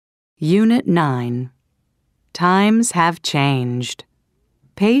Unit 9. Times have changed.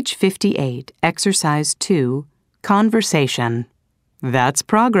 Page 58, Exercise 2, Conversation. That's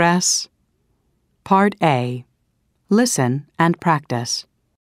progress. Part A. Listen and practice.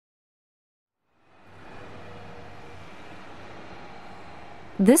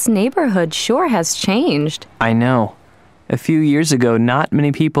 This neighborhood sure has changed. I know. A few years ago, not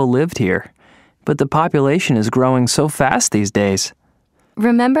many people lived here, but the population is growing so fast these days.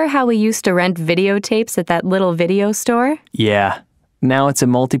 Remember how we used to rent videotapes at that little video store? Yeah, now it's a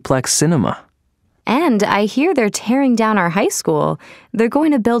multiplex cinema. And I hear they're tearing down our high school. They're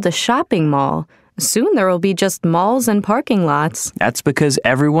going to build a shopping mall. Soon there will be just malls and parking lots. That's because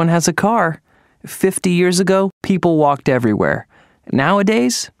everyone has a car. 50 years ago, people walked everywhere.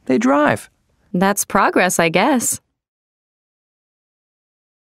 Nowadays, they drive. That's progress, I guess.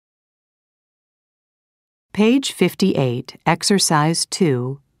 Page 58, Exercise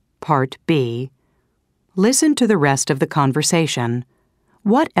 2, Part B. Listen to the rest of the conversation.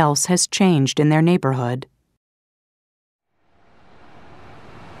 What else has changed in their neighborhood?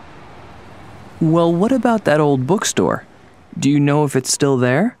 Well, what about that old bookstore? Do you know if it's still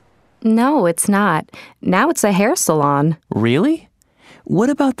there? No, it's not. Now it's a hair salon. Really? What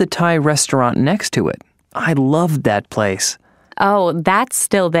about the Thai restaurant next to it? I loved that place. Oh, that's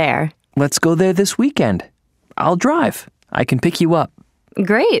still there. Let's go there this weekend. I'll drive. I can pick you up.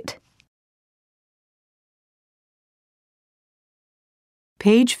 Great.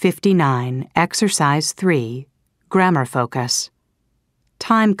 Page 59, Exercise 3, Grammar Focus.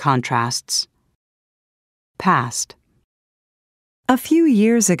 Time contrasts. Past. A few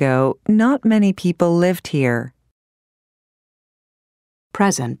years ago, not many people lived here.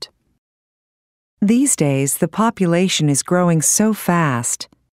 Present. These days, the population is growing so fast.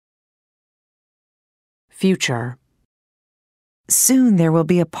 Future. Soon there will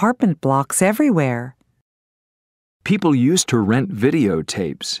be apartment blocks everywhere. People used to rent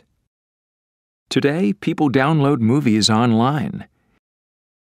videotapes. Today, people download movies online.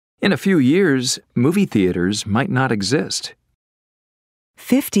 In a few years, movie theaters might not exist.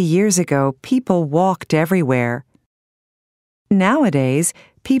 50 years ago, people walked everywhere. Nowadays,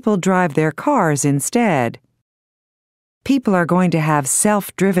 people drive their cars instead. People are going to have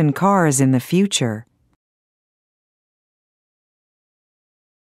self-driven cars in the future.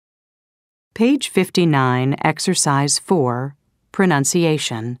 Page 59, Exercise 4,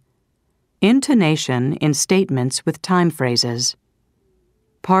 Pronunciation. Intonation in statements with time phrases.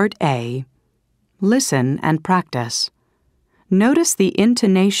 Part A. Listen and practice. Notice the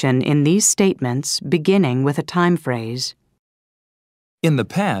intonation in these statements beginning with a time phrase. In the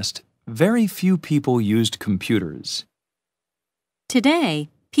past, very few people used computers. Today,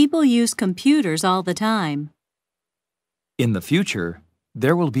 people use computers all the time. In the future,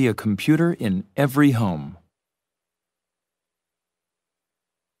 there will be a computer in every home.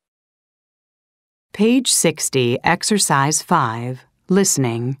 Page 60, Exercise 5,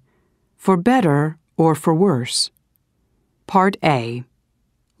 Listening. For better or for worse. Part A.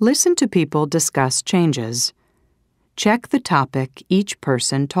 Listen to people discuss changes. Check the topic each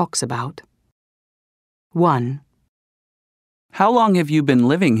person talks about. 1. How long have you been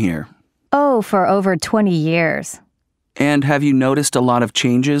living here? Oh, for over 20 years. And have you noticed a lot of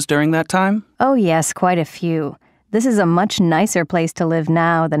changes during that time? Oh yes, quite a few. This is a much nicer place to live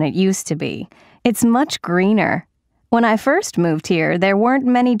now than it used to be. It's much greener. When I first moved here, there weren't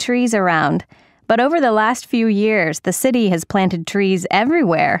many trees around. But over the last few years, the city has planted trees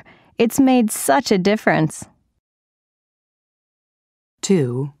everywhere. It's made such a difference.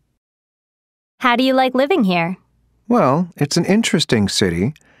 2. How do you like living here? Well, it's an interesting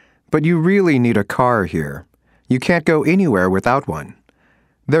city, but you really need a car here. You can't go anywhere without one.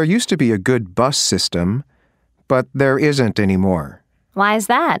 There used to be a good bus system, but there isn't anymore. Why is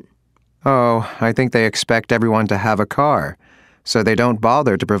that? Oh, I think they expect everyone to have a car, so they don't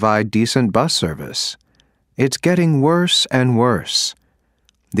bother to provide decent bus service. It's getting worse and worse.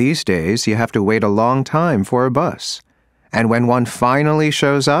 These days, you have to wait a long time for a bus, and when one finally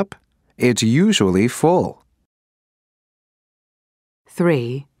shows up, it's usually full.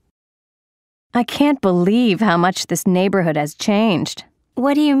 3. I can't believe how much this neighborhood has changed.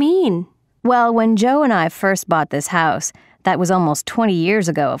 What do you mean? Well, when Joe and I first bought this house, that was almost 20 years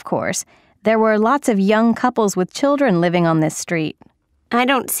ago, of course, there were lots of young couples with children living on this street. I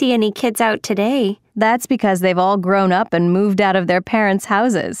don't see any kids out today. That's because they've all grown up and moved out of their parents'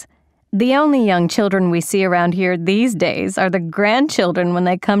 houses. The only young children we see around here these days are the grandchildren when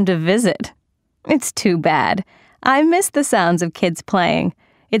they come to visit. It's too bad. I miss the sounds of kids playing.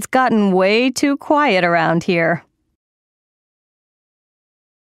 It's gotten way too quiet around here.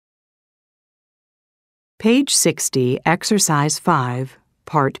 Page 60, Exercise 5,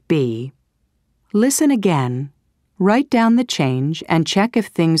 Part B. Listen again. Write down the change and check if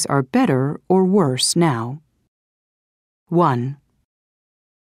things are better or worse now. 1.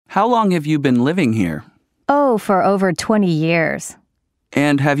 How long have you been living here? Oh, for over 20 years.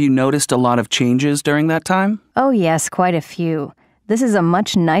 And have you noticed a lot of changes during that time? Oh, yes, quite a few. This is a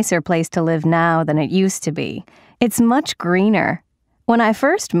much nicer place to live now than it used to be. It's much greener. When I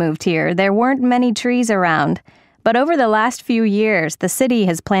first moved here, there weren't many trees around, but over the last few years, the city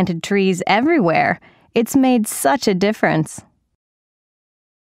has planted trees everywhere. It's made such a difference.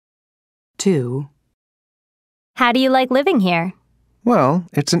 2. How do you like living here? Well,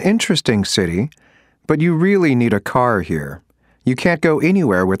 it's an interesting city, but you really need a car here. You can't go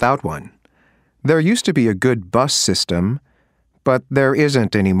anywhere without one. There used to be a good bus system, but there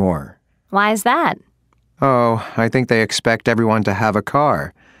isn't anymore. Why is that? Oh, I think they expect everyone to have a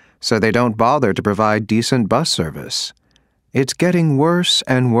car, so they don't bother to provide decent bus service. It's getting worse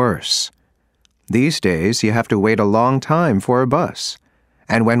and worse. These days, you have to wait a long time for a bus,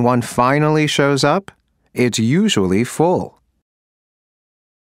 and when one finally shows up, it's usually full.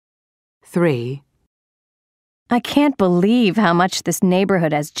 3. I can't believe how much this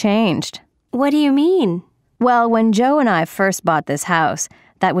neighborhood has changed. What do you mean? Well, when Joe and I first bought this house,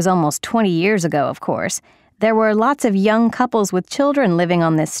 that was almost 20 years ago, of course, there were lots of young couples with children living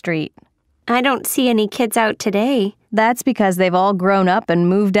on this street. I don't see any kids out today. That's because they've all grown up and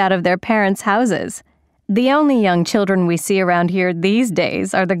moved out of their parents' houses. The only young children we see around here these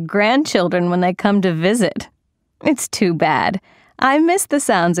days are the grandchildren when they come to visit. It's too bad. I miss the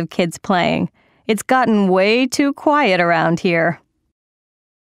sounds of kids playing. It's gotten way too quiet around here.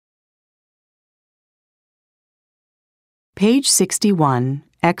 Page 61,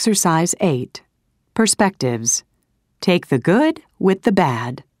 Exercise 8, Perspectives. Take the good with the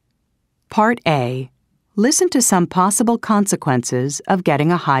bad. Part A. Listen to some possible consequences of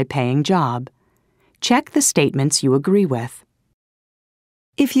getting a high-paying job. Check the statements you agree with.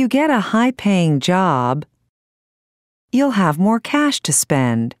 If you get a high-paying job, you'll have more cash to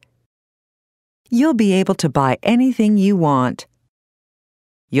spend. You'll be able to buy anything you want.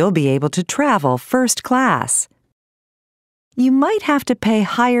 You'll be able to travel first class. You might have to pay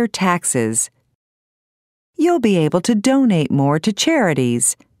higher taxes. You'll be able to donate more to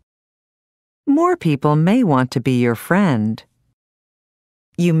charities. More people may want to be your friend.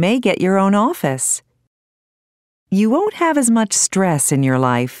 You may get your own office. You won't have as much stress in your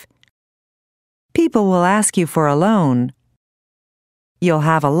life. People will ask you for a loan. You'll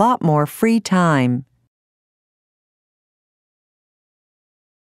have a lot more free time.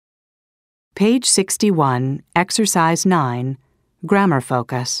 Page 61, Exercise 9, Grammar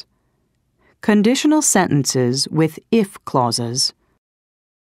Focus. Conditional sentences with if clauses.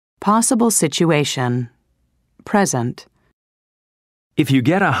 Possible situation. Present. If you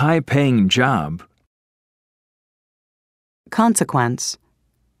get a high-paying job, Consequence.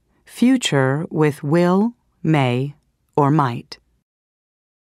 Future with will, may, or might.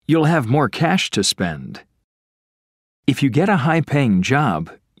 you'll have more cash to spend. If you get a high-paying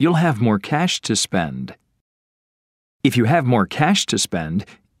job, you'll have more cash to spend. If you have more cash to spend,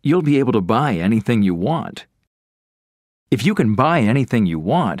 you'll be able to buy anything you want. If you can buy anything you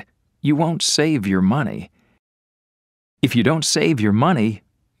want, you won't save your money. If you don't save your money,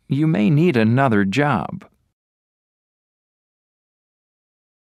 you may need another job.